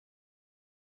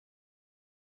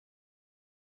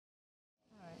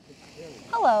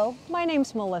Hello, my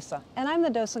name's Melissa, and I'm the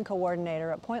Docent Coordinator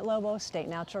at Point Lobos State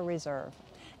Natural Reserve.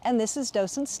 And this is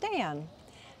Docent Stan.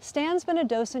 Stan's been a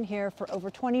docent here for over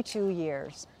 22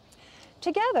 years.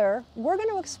 Together, we're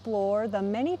going to explore the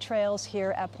many trails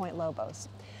here at Point Lobos.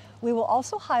 We will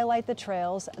also highlight the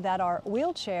trails that are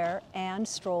wheelchair and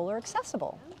stroller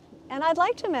accessible. And I'd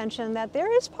like to mention that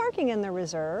there is parking in the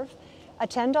reserve. A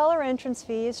 $10 entrance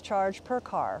fee is charged per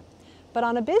car. But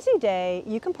on a busy day,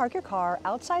 you can park your car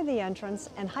outside the entrance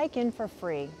and hike in for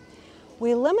free.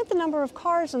 We limit the number of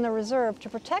cars in the reserve to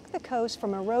protect the coast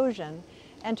from erosion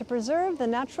and to preserve the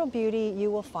natural beauty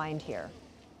you will find here.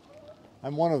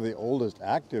 I'm one of the oldest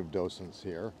active docents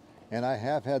here, and I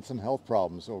have had some health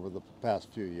problems over the past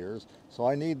few years, so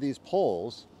I need these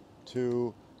poles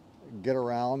to get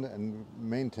around and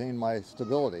maintain my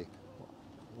stability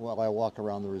while I walk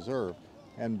around the reserve.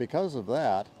 And because of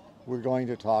that, we're going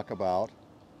to talk about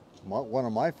one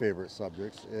of my favorite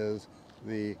subjects is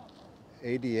the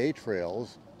ADA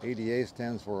trails. ADA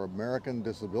stands for American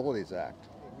Disabilities Act.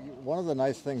 One of the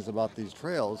nice things about these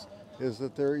trails is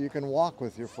that you can walk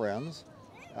with your friends.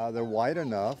 They're wide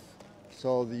enough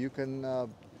so that you can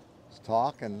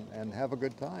talk and have a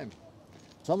good time.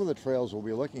 Some of the trails we'll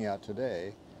be looking at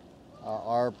today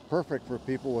are perfect for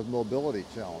people with mobility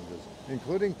challenges,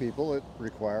 including people that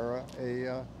require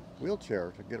a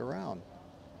wheelchair to get around.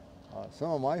 Some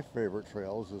of my favorite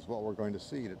trails is what we're going to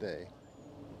see today.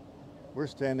 We're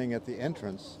standing at the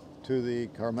entrance to the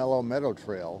Carmelo Meadow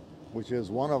Trail, which is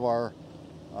one of our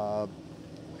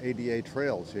ADA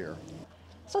trails here.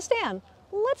 So Stan,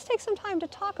 let's take some time to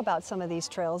talk about some of these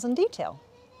trails in detail.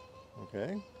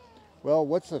 Okay. Well,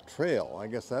 what's a trail? I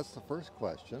guess that's the first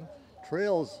question.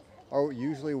 Trails are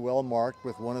usually well marked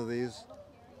with one of these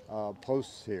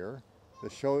posts here to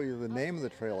show you the name of the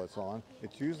trail it's on.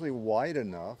 It's usually wide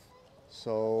enough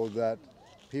so that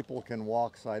people can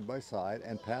walk side by side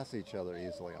and pass each other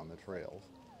easily on the trails.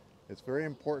 It's very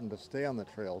important to stay on the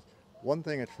trails. One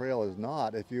thing a trail is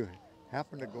not, if you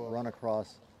happen to run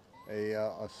across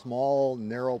a small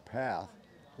narrow path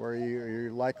where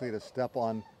you're likely to step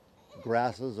on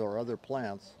grasses or other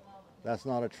plants, that's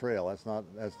not a trail. That's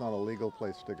not a legal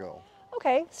place to go.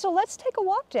 Okay, so let's take a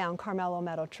walk down Carmelo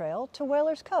Meadow Trail to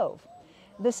Whalers Cove.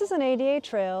 This is an ADA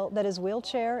trail that is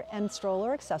wheelchair and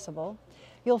stroller accessible.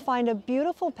 You'll find a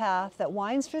beautiful path that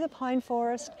winds through the pine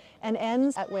forest and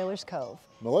ends at Whalers Cove.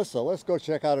 Melissa, let's go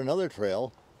check out another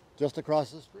trail just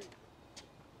across the street.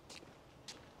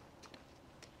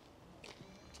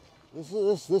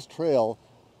 This trail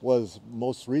was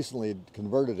most recently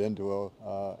converted into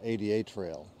a ADA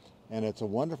trail. And it's a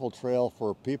wonderful trail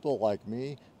for people like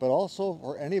me, but also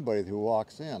for anybody who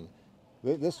walks in.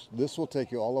 This will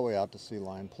take you all the way out to Sea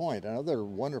Lion Point and other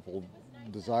wonderful,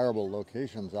 desirable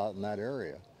locations out in that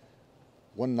area.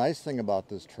 One nice thing about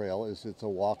this trail is it's a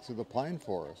walk through the pine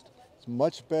forest. It's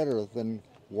much better than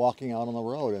walking out on the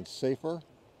road. It's safer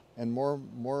and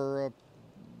more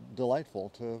delightful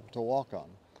to walk on.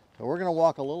 So we're going to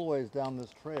walk a little ways down this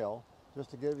trail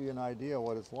just to give you an idea of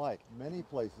what it's like. Many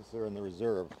places here in the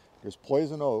reserve. There's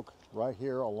poison oak right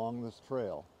here along this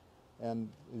trail. And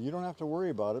you don't have to worry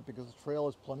about it because the trail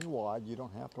is plenty wide. You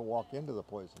don't have to walk into the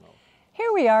poison oak.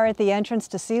 Here we are at the entrance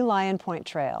to Sea Lion Point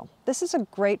Trail. This is a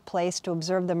great place to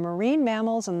observe the marine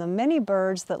mammals and the many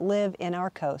birds that live in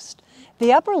our coast.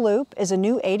 The upper loop is a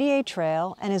new ADA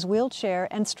trail and is wheelchair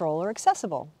and stroller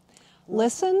accessible.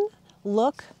 Listen,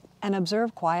 look, and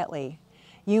observe quietly.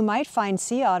 You might find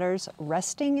sea otters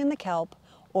resting in the kelp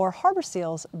or harbor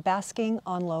seals basking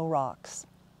on low rocks.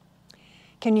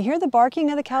 Can you hear the barking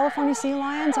of the California sea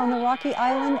lions on the rocky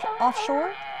island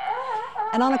offshore?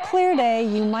 And on a clear day,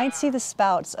 you might see the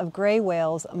spouts of gray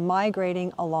whales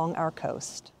migrating along our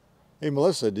coast. Hey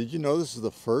Melissa, did you know this is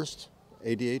the first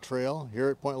ADA trail here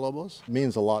at Point Lobos? It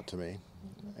means a lot to me,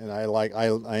 and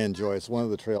I enjoy it. It's one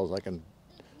of the trails I can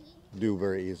do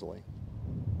very easily.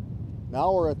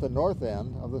 Now we're at the north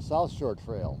end of the South Shore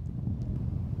Trail.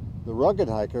 The rugged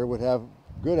hiker would have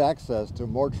good access to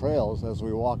more trails as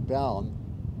we walk down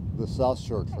the South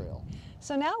Shore Trail.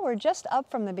 So now we're just up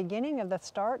from the beginning of the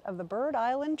start of the Bird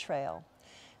Island Trail.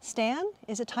 Stan,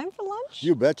 is it time for lunch?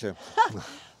 You betcha.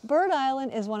 Bird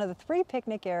Island is one of the 3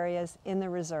 picnic areas in the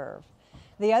reserve.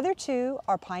 The other 2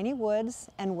 are Piney Woods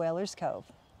and Whalers Cove.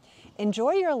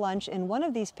 Enjoy your lunch in one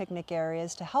of these picnic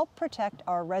areas to help protect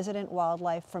our resident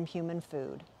wildlife from human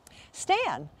food.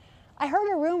 Stan, I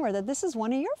heard a rumor that this is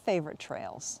one of your favorite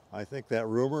trails. I think that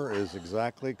rumor is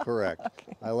exactly correct.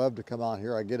 Okay. I love to come out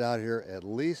here. I get out here at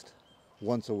least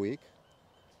once a week,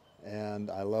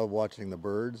 and I love watching the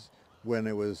birds. When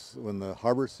the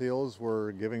harbor seals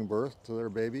were giving birth to their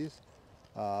babies,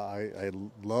 I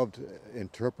loved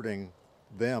interpreting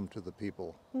them to the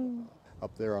people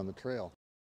up there on the trail.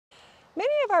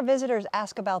 Many of our visitors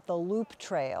ask about the Loop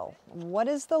Trail. What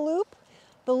is the Loop?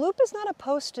 The Loop is not a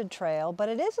posted trail, but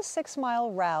it is a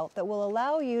 6-mile route that will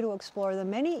allow you to explore the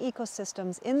many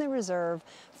ecosystems in the reserve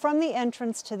from the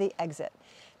entrance to the exit.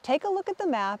 Take a look at the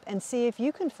map and see if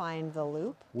you can find the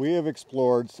Loop. We have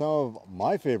explored some of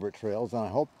my favorite trails, and I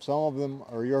hope some of them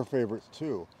are your favorites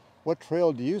too. What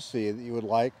trail do you see that you would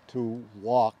like to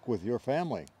walk with your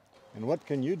family? And what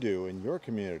can you do in your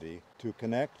community to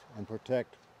connect and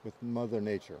protect with Mother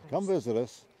Nature? Come visit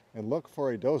us and look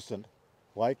for a docent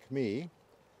like me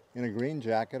in a green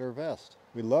jacket or vest.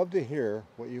 We'd love to hear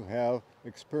what you have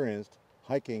experienced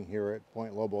hiking here at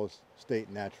Point Lobos State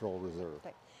Natural Reserve.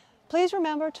 Please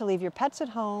remember to leave your pets at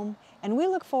home, and we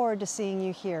look forward to seeing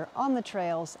you here on the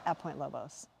trails at Point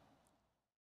Lobos.